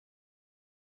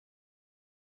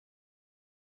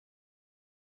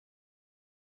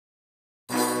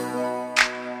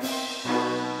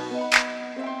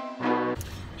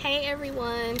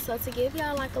everyone. So to give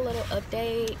y'all like a little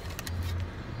update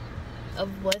of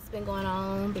what's been going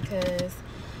on, because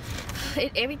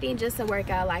everything just didn't work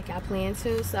out like I planned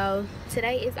to. So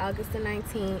today is August the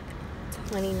 19th,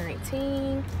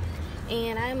 2019,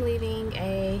 and I'm leaving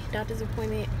a doctor's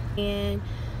appointment, and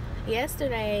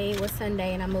yesterday was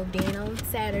Sunday and I moved in on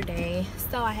Saturday.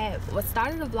 So I had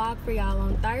started a vlog for y'all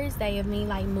on Thursday of me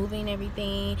like moving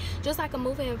everything, just like a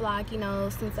moving vlog, you know,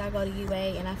 since I go to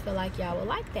UA, and I feel like y'all will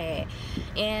like that.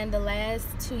 And the last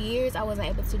 2 years I wasn't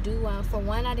able to do one. For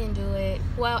one, I didn't do it,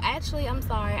 well actually I'm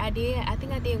sorry, I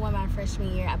think I did one my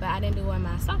freshman year, but I didn't do one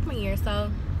my sophomore year.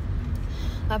 So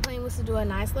my plan was to do a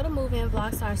nice little move-in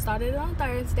vlog, so I started it on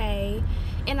Thursday,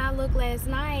 and I looked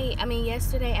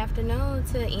yesterday afternoon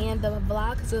to end the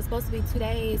vlog, because it was supposed to be 2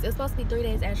 days. It was supposed to be 3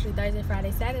 days actually, Thursday,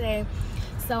 Friday, Saturday.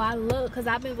 So I look, because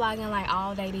I've been vlogging like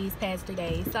all day these past 3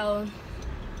 days. So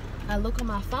I look on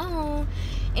my phone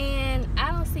and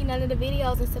I don't see none of the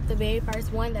videos except the very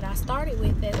first one that I started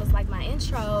with. That was like my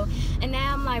intro, and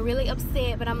now I'm like really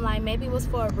upset, but I'm like, maybe it was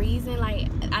for a reason. Like,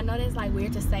 I know that's like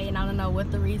weird to say, and I don't know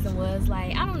what the reason was.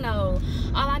 Like, I don't know.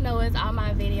 All I know is all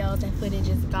my videos and footage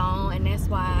is gone, and that's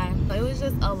why it was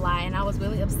just a lie. And I was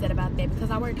really upset about that,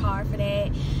 because I worked hard for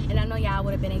that, and I know y'all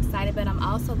would have been excited. But I'm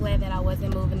also glad that I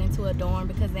wasn't moving into a dorm,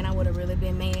 because then I would have really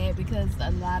been mad, because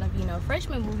a lot of, you know,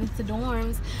 freshmen move into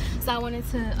dorms. So I wanted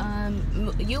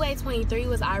to UA 23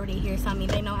 was already here, so I mean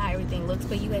they know how everything looks.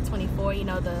 But UA 24, you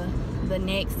know, the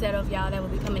next set of y'all that will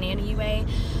be coming into UA,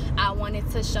 I wanted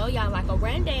to show y'all like a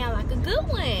rundown, like a good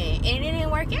one, and it didn't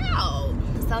work out.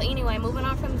 So anyway, moving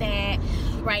on from that,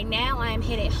 right now I am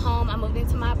headed home. I moved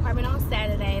into my apartment on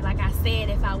Saturday. Like I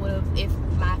said, if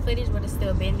my footage would have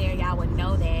still been there, y'all would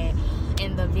know that,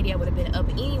 and the video would have been up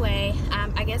anyway.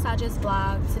 I guess I'll just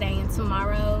vlog today and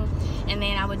tomorrow, and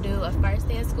then I would do a first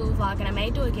day of school vlog, and I may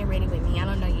do a get ready with me, I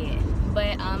don't know yet.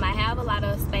 But I have a lot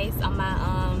of space on my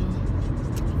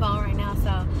phone right now, so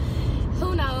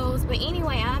who knows. But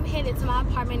anyway, I'm headed to my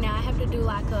apartment now. I have to do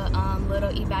like a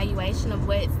little evaluation of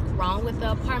what's wrong with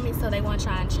the apartment, so they won't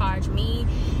try and charge me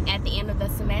at the end of the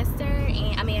semester,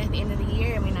 and at the end of the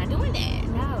year, and we're not doing that,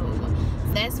 no.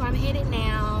 So that's where I'm headed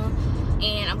now,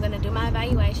 and I'm gonna do my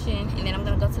evaluation, and then I'm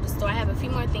gonna go to the store. I have a few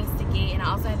more things to get, and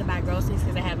I also have to buy groceries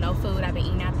because I have no food. I've been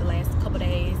eating out the last couple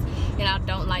days, and I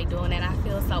don't like doing that. I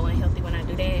feel so unhealthy when I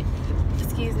do that.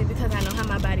 Excuse me, because I know how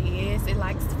my body is. It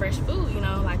likes fresh food, you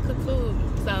know, like cooked food.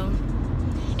 So,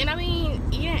 and I mean,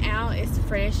 eating out is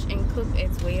fresh and cooked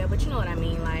as well, but you know what I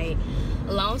mean. Like,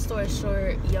 long story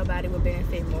short, your body will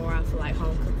benefit more off of like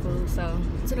home cooked food. So,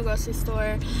 to the grocery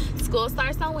store. School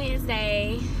starts on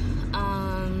Wednesday.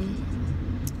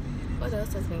 What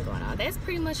else has been going on? That's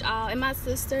pretty much all. And my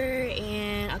sister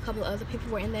and a couple of other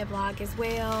people were in that vlog as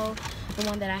well, the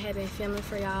one that I had been filming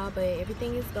for y'all, but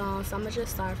everything is gone, so I'm gonna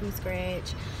just start from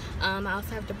scratch. I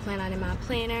also have to plan out in my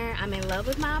planner. I'm in love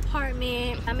with my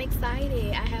apartment. I'm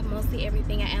excited. I have mostly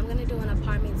everything. I am gonna do an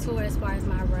apartment tour as far as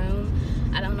my room.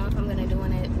 I don't know if I'm gonna do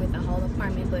it with the whole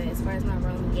apartment, but as far as my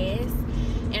room, yes.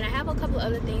 And I have a couple of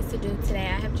other things to do today.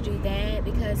 I have to do that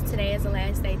because today is the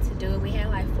last day to do it. We had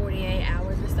like 48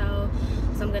 hours or so.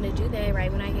 So I'm gonna do that right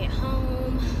when I get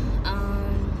home.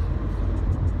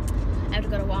 I have to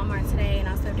go to Walmart today, and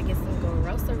I also have to get some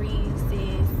groceries,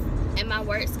 sis. And my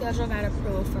work schedule got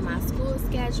approved for my school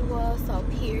schedule, so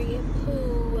period,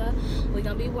 poo. We're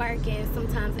gonna be working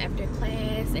sometimes after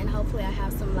class, and hopefully I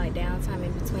have some like downtime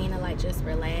in between to like just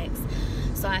relax.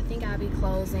 So I think I'll be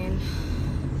closing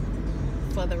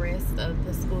for the rest of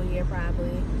the school year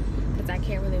probably, because I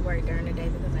can't really work during the day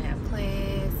because I have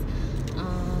class.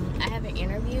 I have an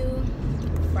interview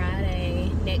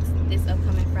Friday, this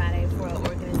upcoming Friday, for an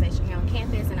organization here on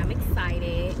campus, and I'm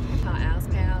excited, called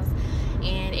Yasss.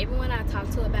 And everyone I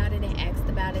talked to about it and asked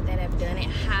about it that have done it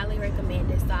highly recommend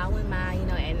it, so I wouldn't mind, you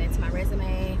know, adding it to my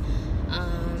resume.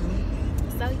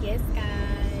 So yes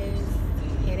guys,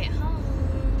 headed home.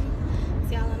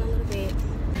 See y'all in a little bit.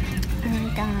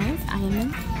 Alright guys, I am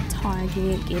in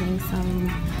Target getting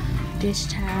some dish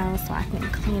towels so I can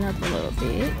clean up a little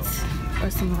bit, or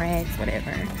some rags,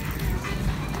 whatever.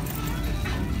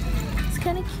 It's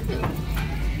kind of cute.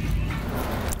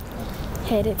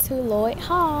 Headed to Lloyd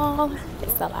Hall.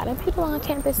 There's a lot of people on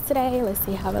campus today. Let's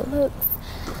see how it looks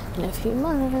in a few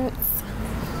months.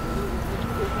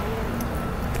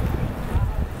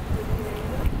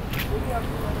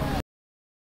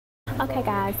 Okay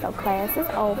guys, so class is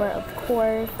over, of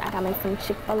course. I got me some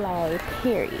Chick-fil-A,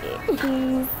 period.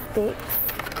 These sticks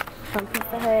from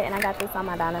Pizza Hut, and I got this on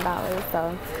my $9.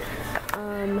 So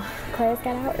class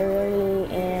got out early,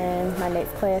 and my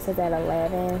next class is at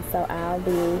 11, so I'll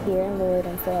be here in Lloyd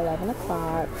until 11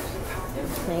 o'clock.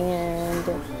 and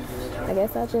I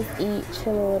guess I'll just eat,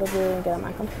 chill a little bit, and get on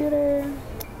my computer.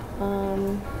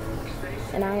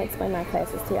 And I'll explain my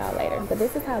classes to y'all later. But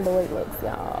this is how Lloyd looks,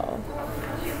 y'all.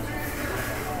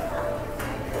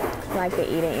 Like the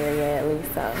eating area at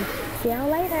least, so see y'all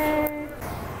later.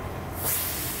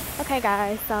 Okay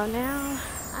guys, so now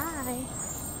I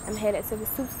am headed to the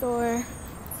soup store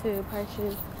to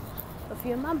purchase a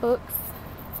few of my books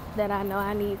that I know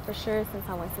I need for sure since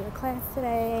I went to the class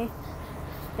today.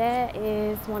 That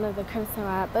is one of the Crimson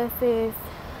Ride buses,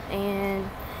 and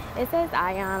it says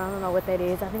Ion. I don't know what that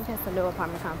is. I think that's a new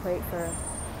apartment complex or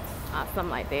something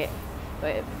like that.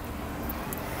 But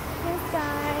yes,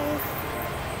 guys.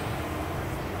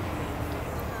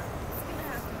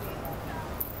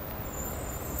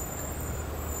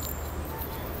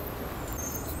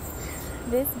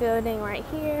 This building right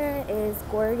here is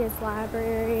Gorgas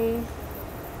Library.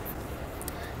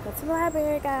 Go to the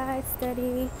library, guys,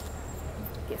 study,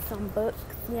 get some books,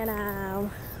 you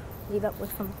know, meet up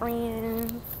with some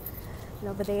friends. And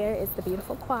over there is the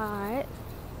beautiful quad.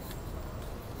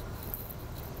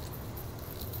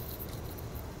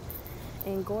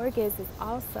 And Gorgas is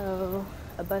also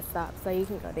a bus stop, so you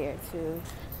can go there to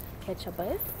catch a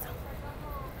bus.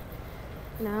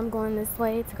 Now I'm going this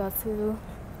way to go to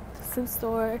the soup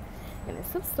store, and the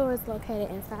soup store is located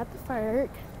inside the Ferg.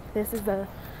 This is a,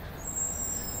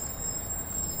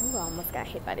 ooh, I almost got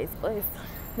hit by this bus.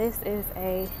 This is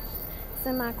a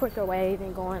semi-quicker way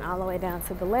than going all the way down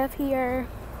to the left here.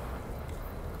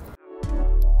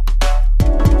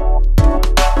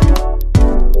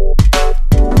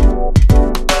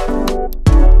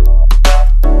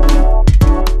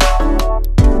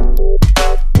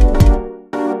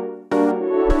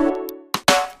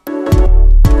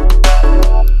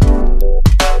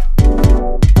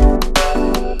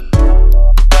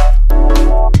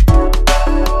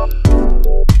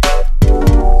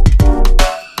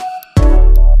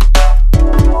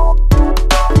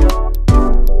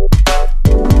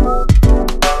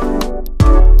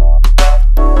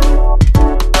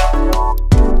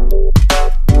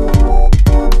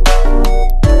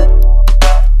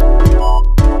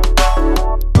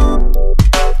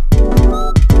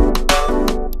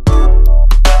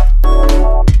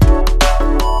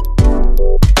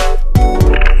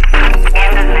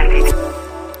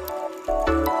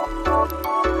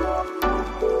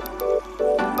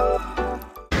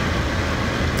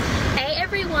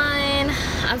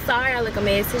 I'm sorry I look a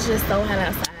mess. It's just so hot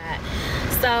outside.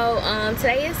 So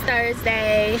today is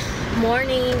Thursday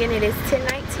morning and it is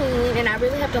 10:19, and I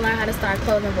really have to learn how to start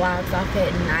closing vlogs off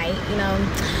at night, you know.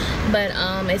 But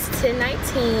it's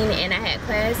 10:19 and I had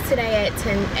class today at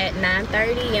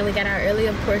 9:30, and we got our early,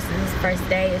 of course. This is first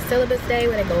day is syllabus day,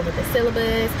 where they go over the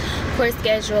syllabus, course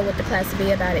schedule, what the class will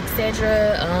be about,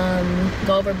 etc.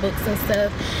 Go over books and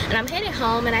stuff. And I'm headed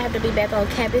home, and I have to be back on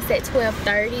campus at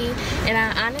 12:30. And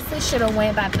I honestly should have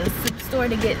went by the soup store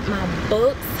to get my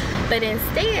books, but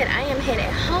instead I am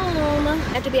headed home. I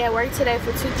have to be at work today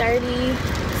for 2:30,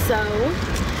 so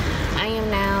I am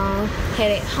now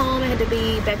headed home. I had to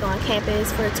be back on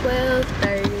campus for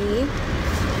 12:30,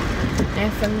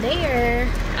 and from there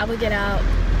I will get out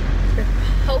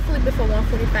hopefully before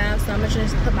 1:45. So I'm gonna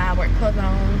just put my work clothes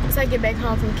on once I get back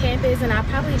home from campus, and I'll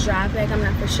probably drive back. I'm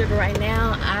not for sure, but right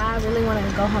now I really want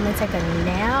to go home and take a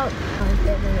nap. If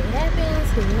that really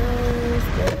happens, who knows?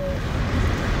 But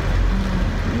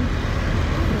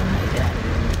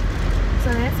so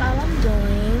that's all I'm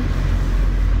doing.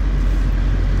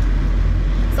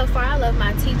 So far, I love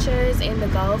my teachers, and the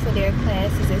goal for their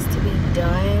classes is to be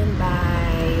done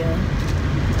by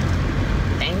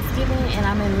Thanksgiving, and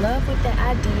I'm in love with the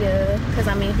idea, because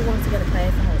I mean, who wants to go to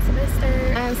class the whole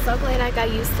semester? I'm so glad I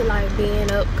got used to like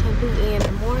being up completely in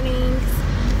the mornings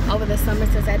over the summer,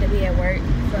 since I had to be at work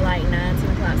for like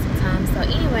 9-10 o'clock sometimes. So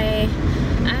anyway,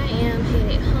 I am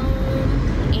headed home,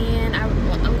 and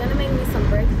I'm gonna make me some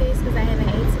breakfast because I haven't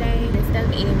ate today. Instead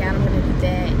of eating out, I'm gonna do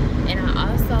that. And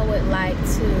I also would like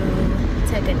to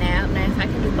take a nap. Now if I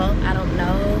can do both, I don't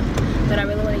know, but I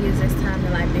really want to use this time to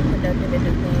like be productive and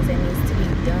do things that needs to be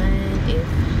done if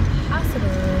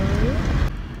possible.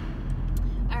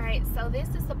 Alright, so this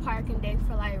is the parking deck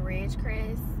for like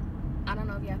Ridgecrest. I don't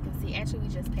know if y'all can see. Actually, we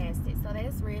just passed it. So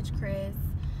that's Ridgecrest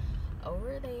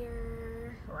over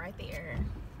there, right there.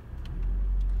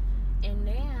 And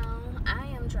now I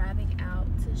am driving out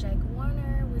to Jake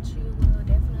Warner, which you will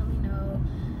definitely know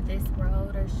this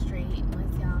road or street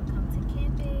once y'all come to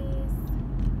campus.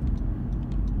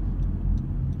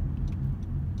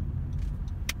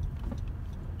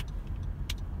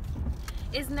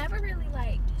 It's never really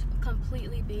like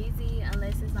completely busy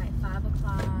unless it's like 5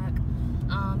 o'clock.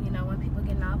 you know, when people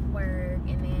getting off work.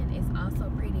 And then it's also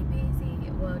pretty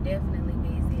busy, well, definitely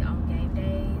busy on game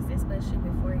days, especially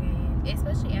before games,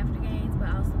 especially after games, but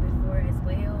also before as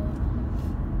well.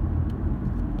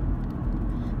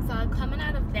 So coming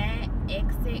out of that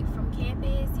exit from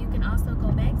campus, you can also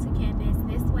go back to campus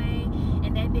this way,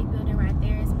 and that big building right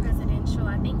there is presidential.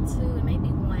 I think 2, it may be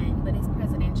 1, but it's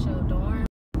presidential dorm.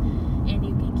 And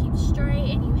you can keep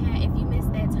straight, and you have, if you miss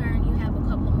that turn, you have a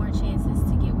couple more chances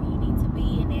to get where you need to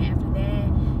be. And then after that,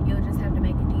 you'll just have to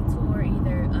make a detour,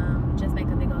 either just make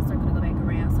a big old circle to go back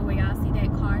around. So where y'all see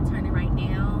that car turning right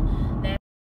now, that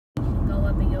you can go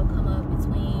up and you'll come up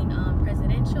between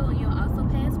presidential, and you'll also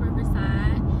pass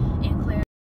Riverside and Claire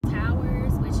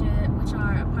Towers, which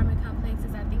are apartment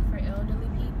complexes, I think, for elderly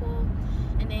people.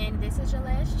 And then this is your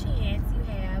last chance you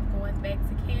have going back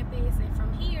to campus, and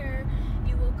from here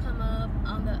you will come up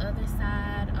on the other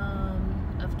side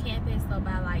of campus, so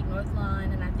by like North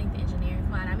Lawn, and I think the engineering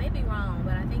quad. I may be wrong,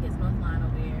 but I think it's North Lawn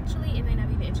over there. Actually, it may not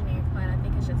be the engineering quad. I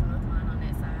think it's just North Lawn on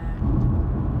that side.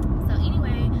 So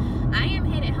anyway, I am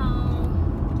headed home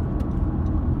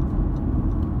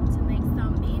to make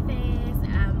some BFAS.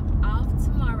 I'm off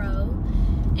tomorrow,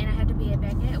 and I have to be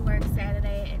back at work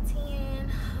Saturday at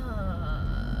 10.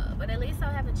 But at least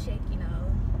I'll have a check, you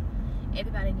know.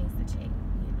 Everybody needs to check,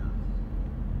 you know.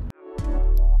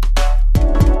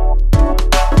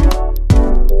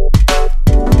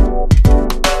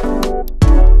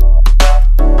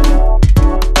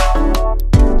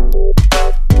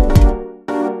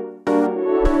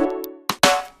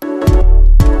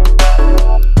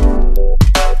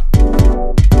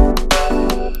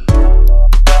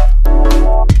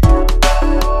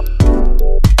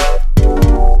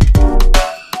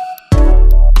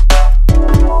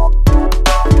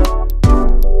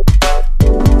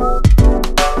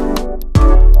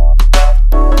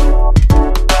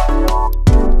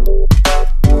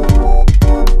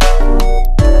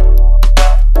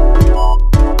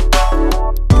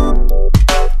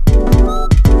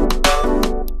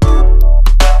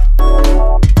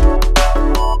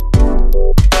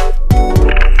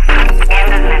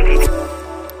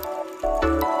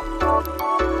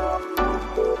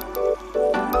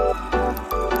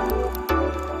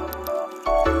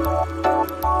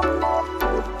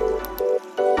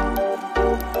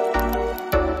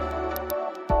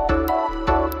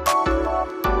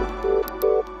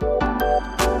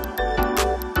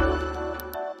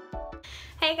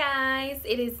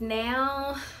 It is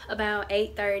now about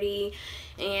 8:30,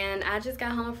 and I just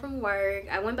got home from work.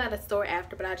 I went by the store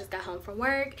after, but I just got home from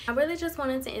work. I really just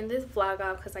wanted to end this vlog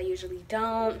off because I usually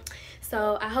don't.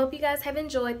 So I hope you guys have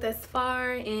enjoyed thus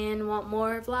far and want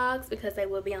more vlogs, because they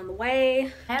will be on the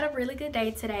way. I had a really good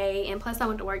day today, and plus I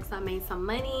went to work, so I made some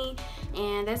money,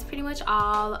 and that's pretty much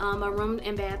all. My room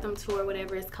and bathroom tour,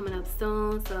 whatever, is coming up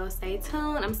soon, so stay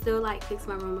tuned. I'm still like fixing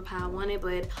my room up how I want it,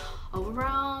 but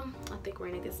overall I think we're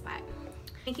in a good spot.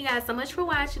 Thank you guys so much for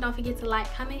watching. Don't forget to like,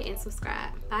 comment, and subscribe.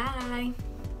 Bye.